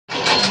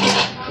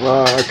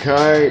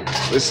Okay,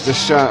 this is a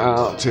shout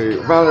out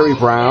to Valerie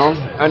Brown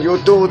and your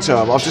daughter.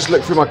 I've just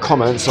looked through my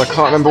comments, so I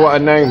can't remember what her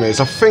name is.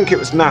 I think it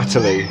was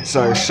Natalie.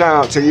 So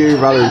shout out to you,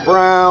 Valerie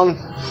Brown,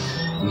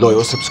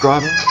 loyal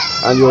subscriber,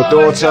 and your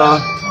daughter,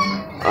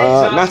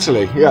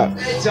 Natalie. Yeah.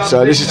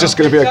 So this is just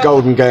going to be a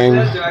golden game.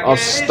 I've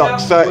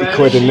stuck 30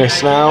 quid in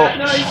this now,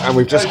 and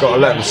we've just got to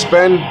let them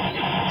spin.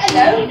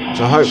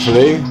 So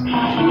hopefully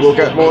we'll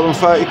get more than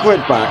 30 quid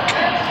back.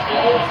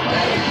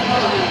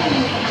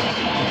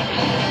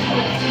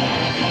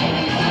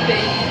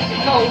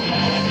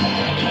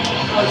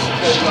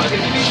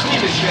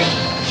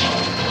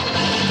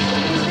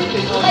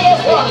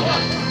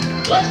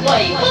 Let's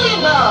play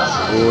million bars.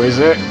 Oh, is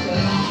it?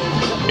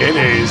 It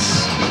is.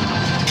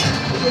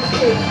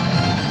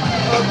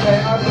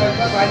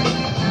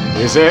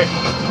 Is it?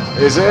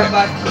 Is it?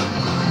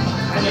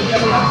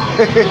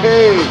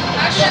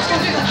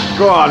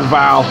 Go on,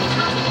 Val.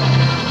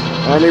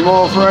 Any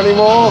more for any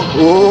more?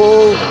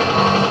 Ooh.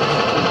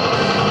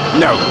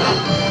 No.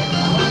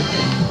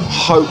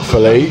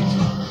 Hopefully,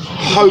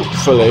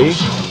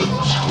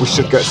 we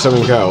should get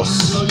something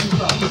else.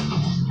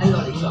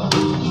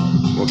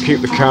 We'll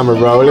keep the camera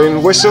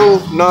rolling. Whistle,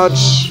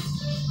 nudge.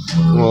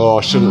 Oh,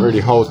 I shouldn't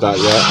really hold that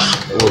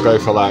yet. We'll go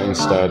for that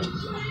instead.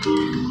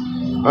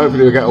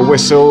 Hopefully we'll get a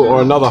whistle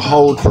or another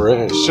hold for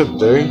it. It should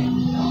do.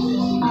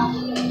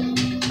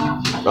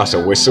 That's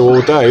a whistle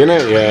all day, isn't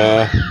it?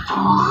 Yeah.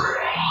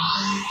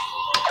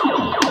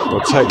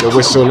 We'll take the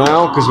whistle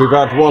now because we've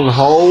had one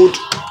hold.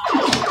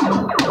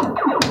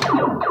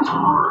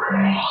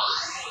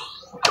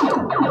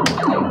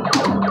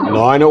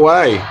 Nine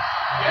away.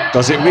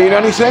 Does it mean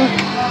anything?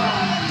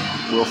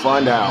 We'll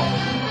find out.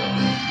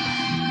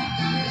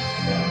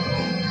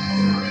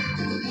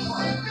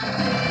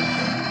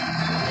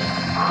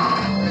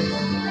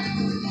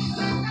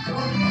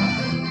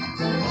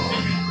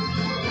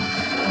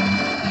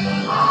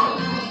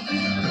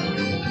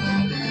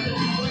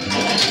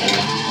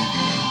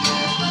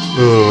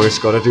 Oh, it's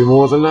got to do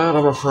more than that,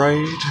 I'm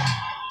afraid.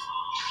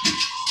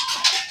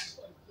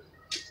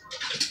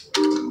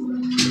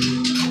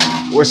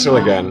 Whistle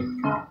again.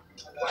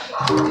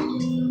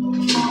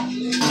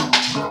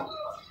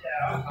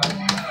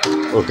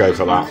 We'll go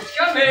for that.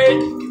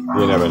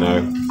 You never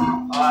know.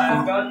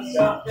 I've got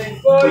something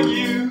for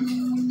you.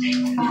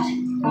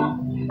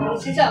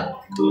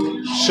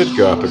 Should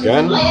go up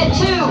again. Player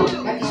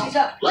 2.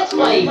 Let's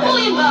play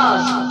million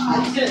bars.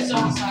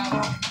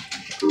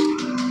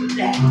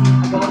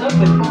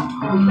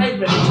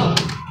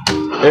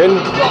 In.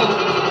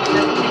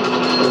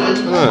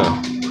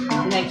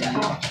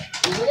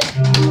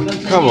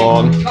 Come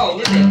on.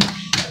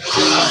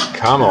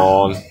 Come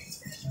on.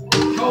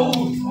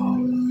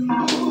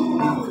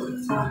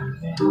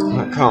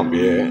 That can't be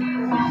it.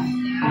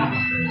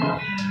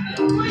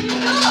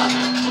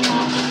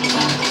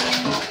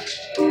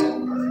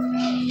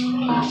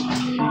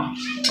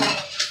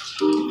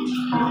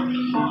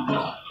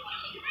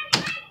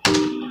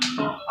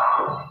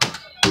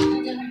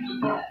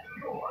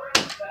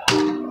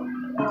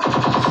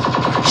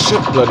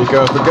 Should bloody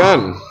go up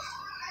again.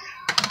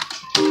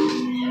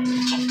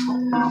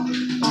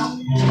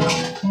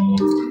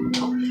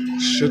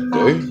 Should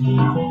do.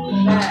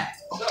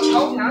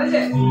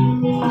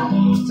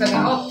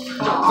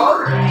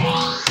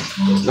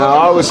 Now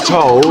I was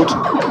told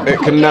it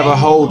can never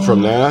hold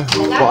from there,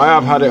 but I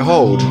have had it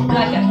hold,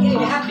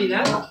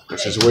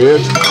 which is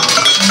weird.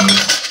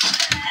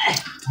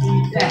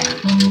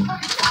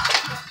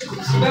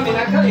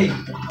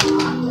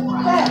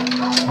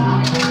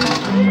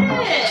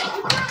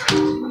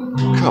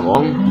 Come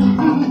on.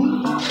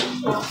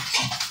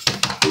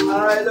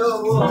 I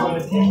don't want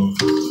it.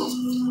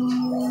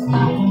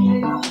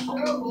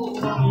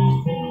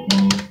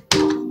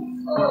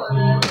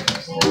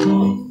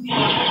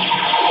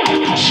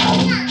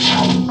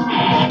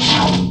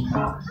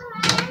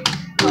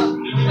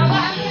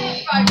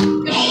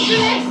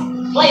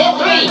 Player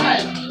 3.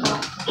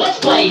 Let's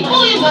play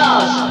million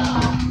bars.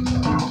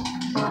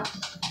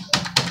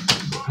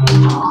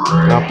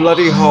 Now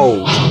bloody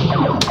hold.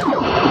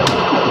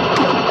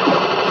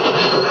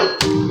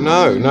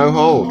 No, no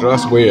hold.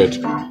 That's weird.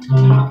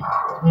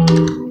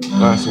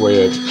 That's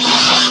weird.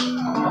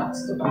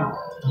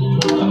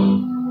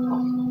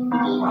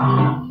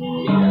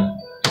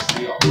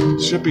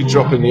 Should be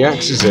dropping the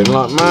X's in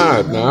like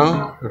mad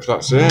now, if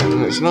that's it,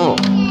 and it's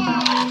not.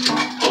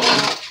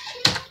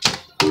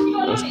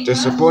 That's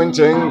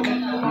disappointing.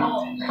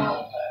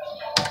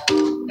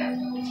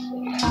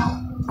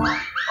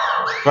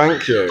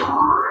 Thank you.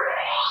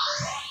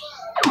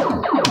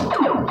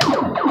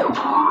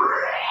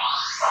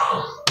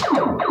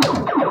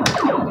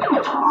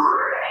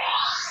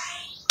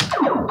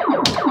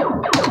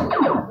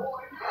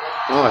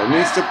 Oh, it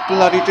needs to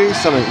bloody do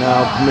something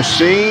now.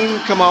 Machine,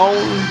 come on.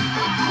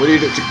 We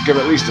need it to give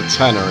at least a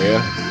tenner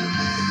here.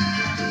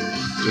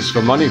 Just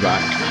for money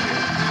back.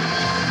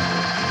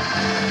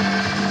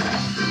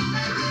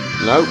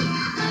 Nope.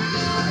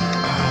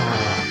 Oh,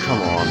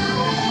 come on.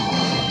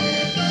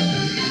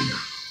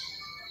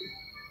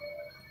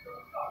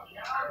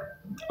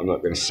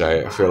 not going to say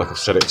it. I feel like I've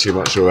said it too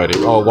much already.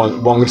 Oh,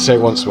 I'm going to say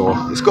it once more.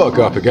 It's got to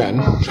go up again.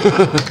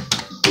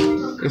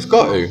 It's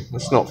got to.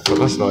 That's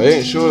not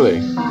it,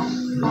 surely.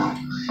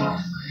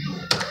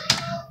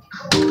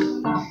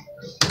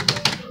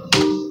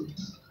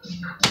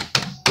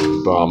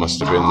 Bar must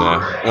have been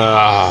there.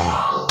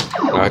 Ah,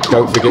 I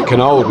don't think it can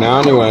hold now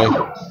anyway.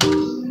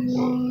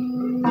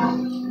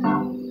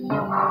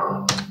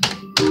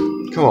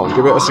 Come on,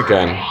 give it us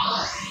again.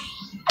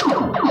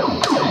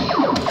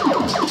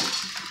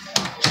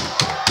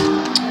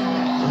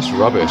 That's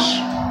rubbish.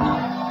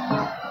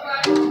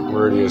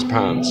 Really is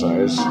pants, that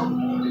is.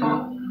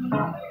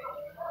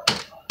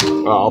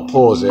 Right, I'll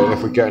pause it, and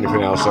if we get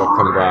anything else, I'll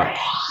come back.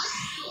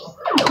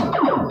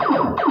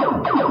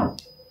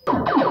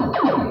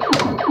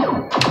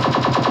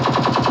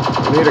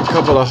 I need a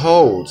couple of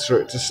holds for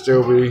it to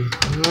still be...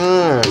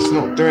 it's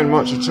not doing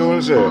much at all,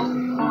 is it?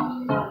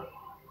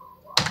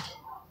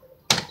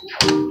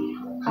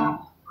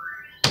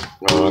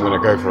 Oh, I'm going to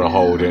go for a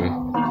hold in.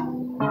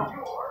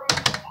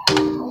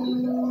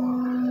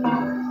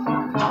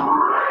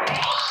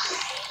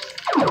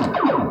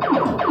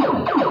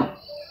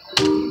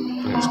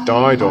 It's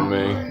died on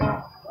me.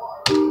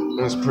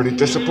 That's pretty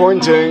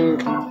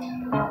disappointing.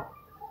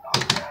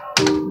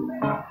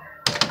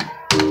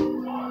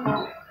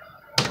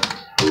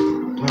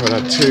 I haven't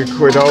had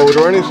 £2 hold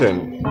or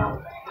anything.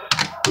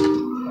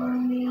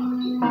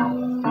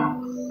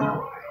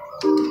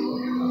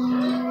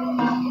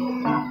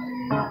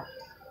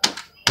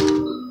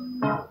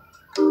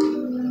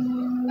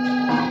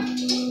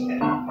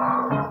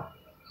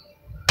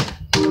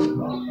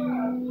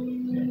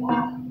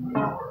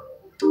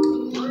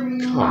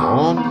 Come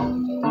on.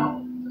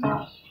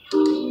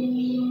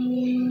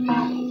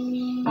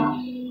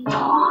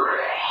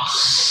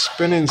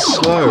 Spinning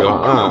slow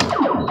like that.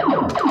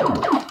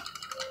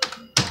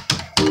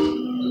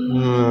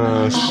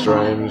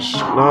 Strange.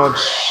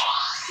 Nudge.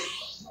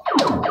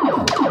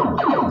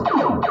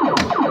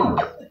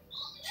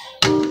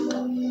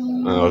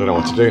 Oh, I don't know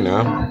what to do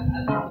now.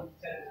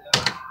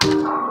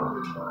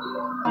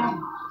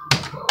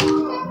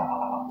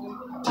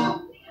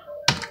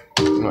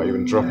 Not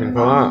even dropping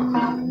for that.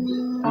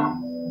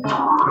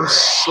 It's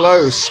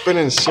slow,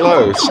 spinning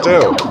slow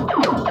still.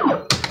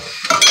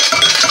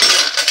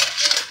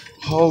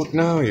 Hold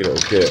now, you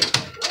little git.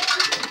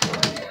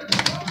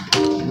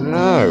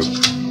 No.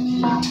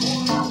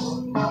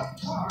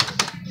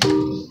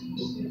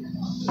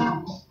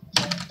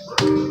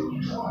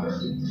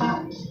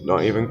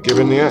 Not even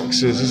giving the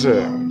axes, is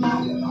it?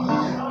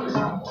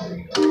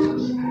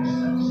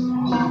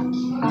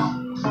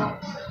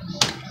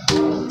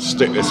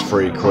 Stick this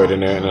 £3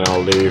 in it and then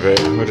I'll leave it.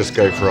 We'll just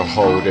go for a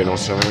hold in or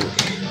something.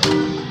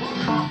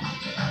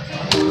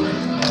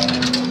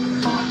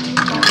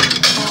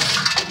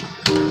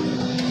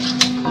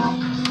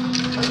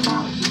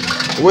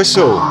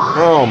 Whistle!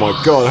 Oh my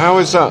god, how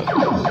is that?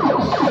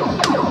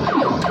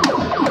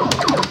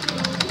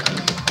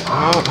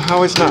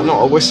 How is that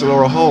not a whistle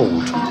or a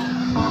hold?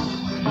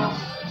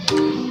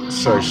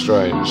 So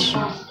strange.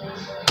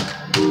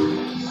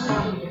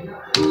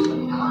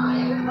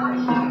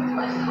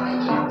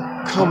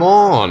 Come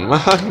on,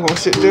 man,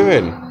 what's it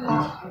doing?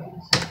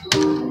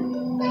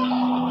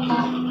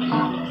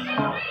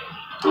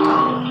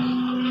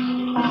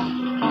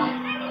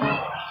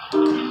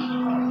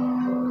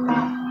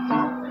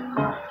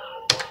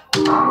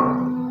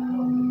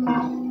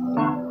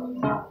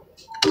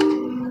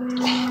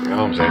 The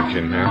arm's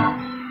aching now.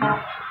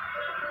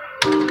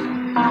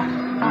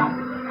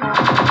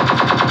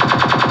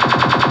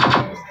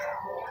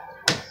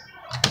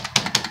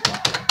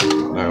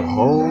 No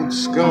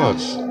holds, God.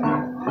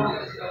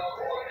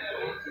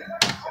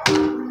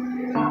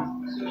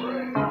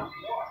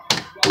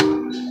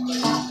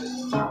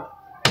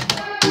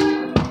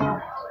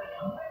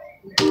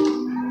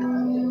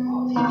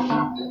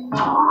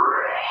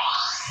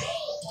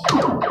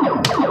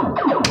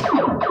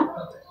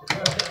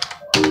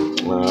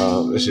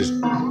 This is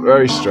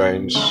very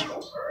strange.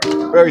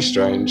 Very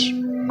strange.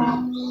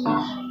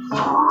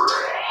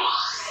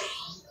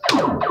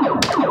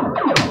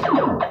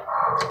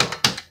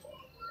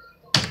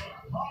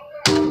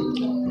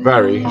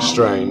 Very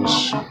strange.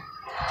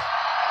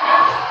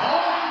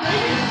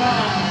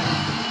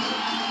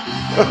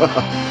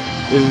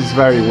 This is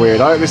very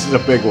weird. I hope this is a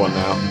big one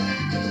now.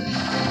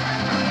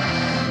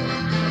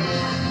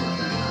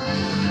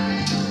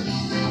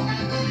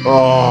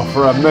 Oh,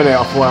 for a minute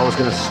I thought I was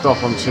going to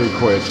stop on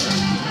 £2.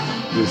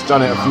 It's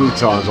done it a few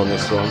times on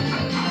this one.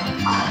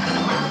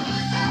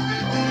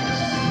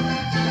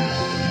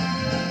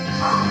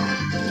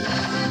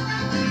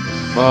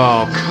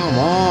 Oh, come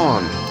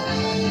on.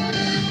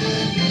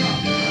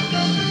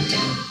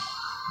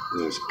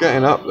 It's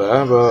getting up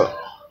there, but...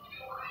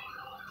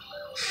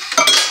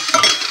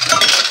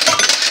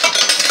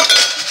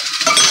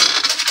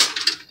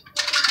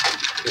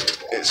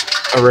 it's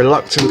a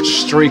reluctant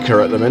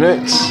streaker at the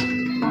minute.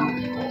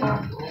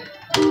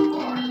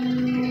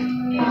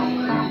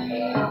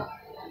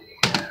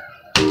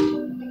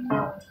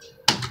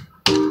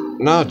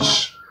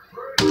 Nudge.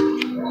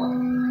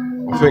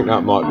 I think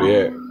that might be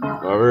it.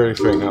 I really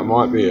think that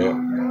might be it.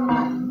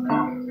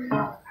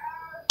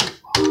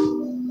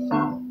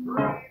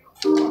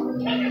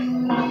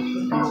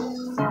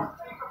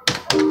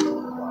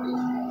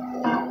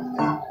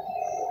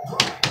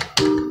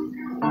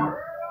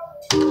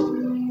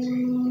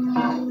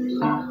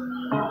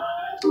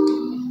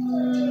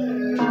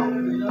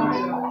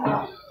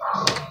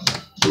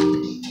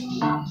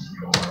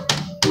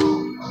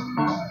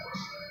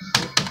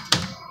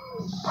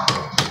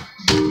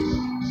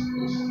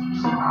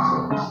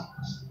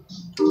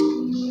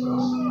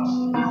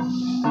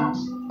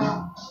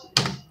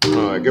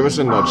 Alright, give us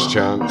a nudge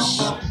chance.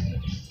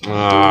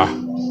 Ah.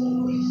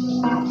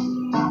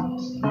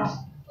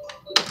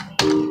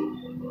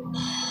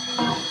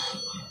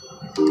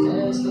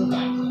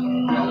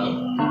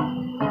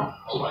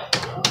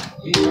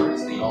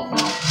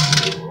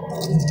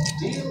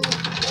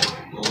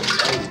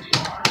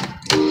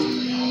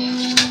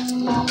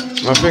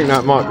 I think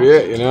that might be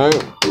it, you know.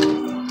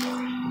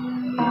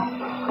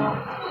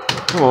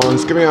 Come on,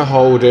 just give me a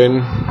hold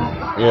in.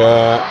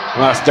 Yeah,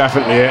 that's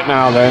definitely it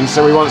now then.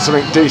 So we want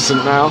something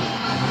decent now.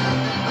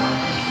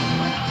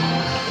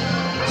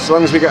 As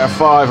long as we get a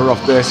fiver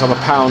off this, I'm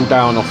 £1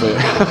 down off it.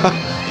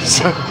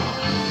 So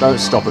don't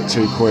stop at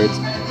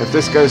 £2. If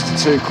this goes to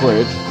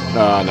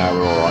 £2, no,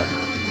 we're alright.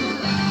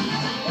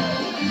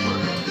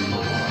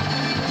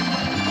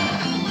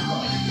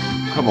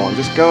 Come on,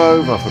 just go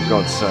over for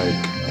God's sake.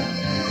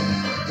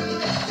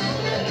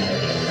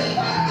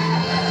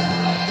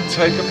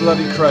 Take a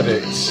bloody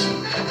credit.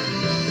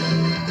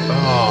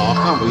 Oh,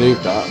 I can't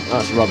believe that.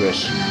 That's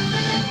rubbish.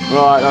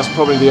 Right, that's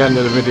probably the end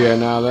of the video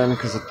now then,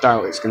 because I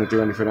doubt it's going to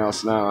do anything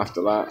else now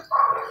after that.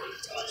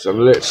 So I'm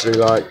literally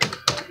like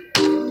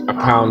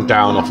 £1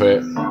 down off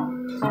it.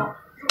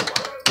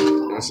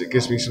 As it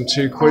gives me some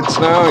 £2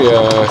 now.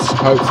 Yes,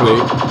 hopefully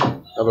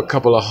have a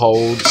couple of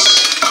holds.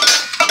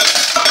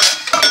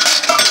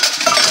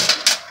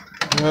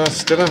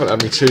 Still haven't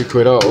had me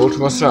 £2 hold.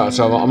 What's that?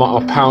 So I'm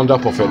 £1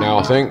 up off it now,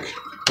 I think.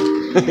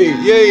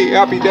 Yay,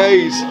 happy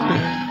days.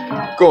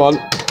 Go on,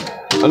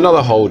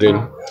 another holding.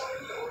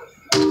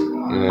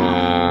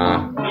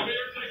 Nah,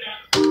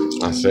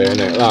 that's it,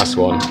 innit? Last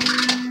one.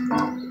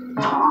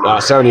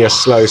 That's only a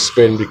slow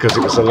spin because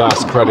it was the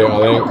last credit, I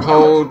think.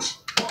 Hold.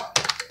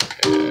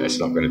 Yeah, it's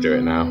not going to do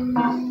it now.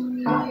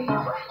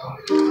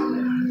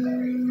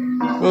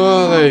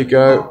 Well, there you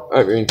go.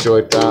 Hope you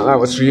enjoyed that. That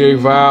was for you,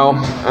 Val,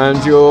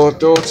 and your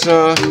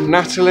daughter,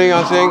 Natalie,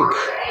 I think.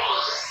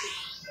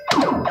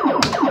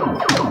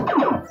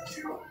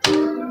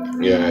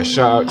 Yeah,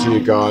 shout out to you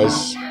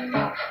guys.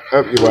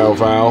 Hope you're well,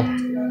 Val.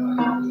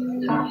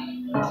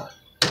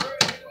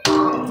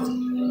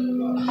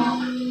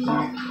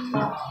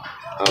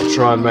 I'll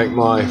try and make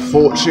my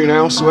fortune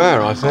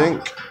elsewhere, I think.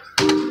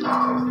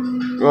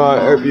 Right,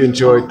 hope you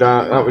enjoyed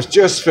that. That was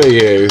just for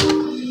you.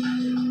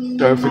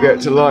 Don't forget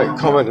to like,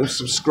 comment and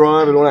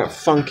subscribe and all that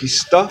funky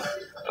stuff.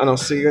 And I'll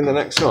see you in the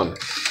next one.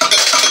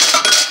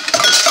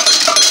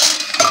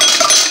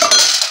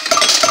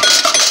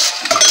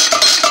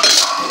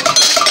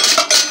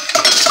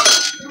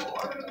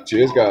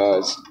 Cheers,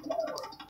 guys.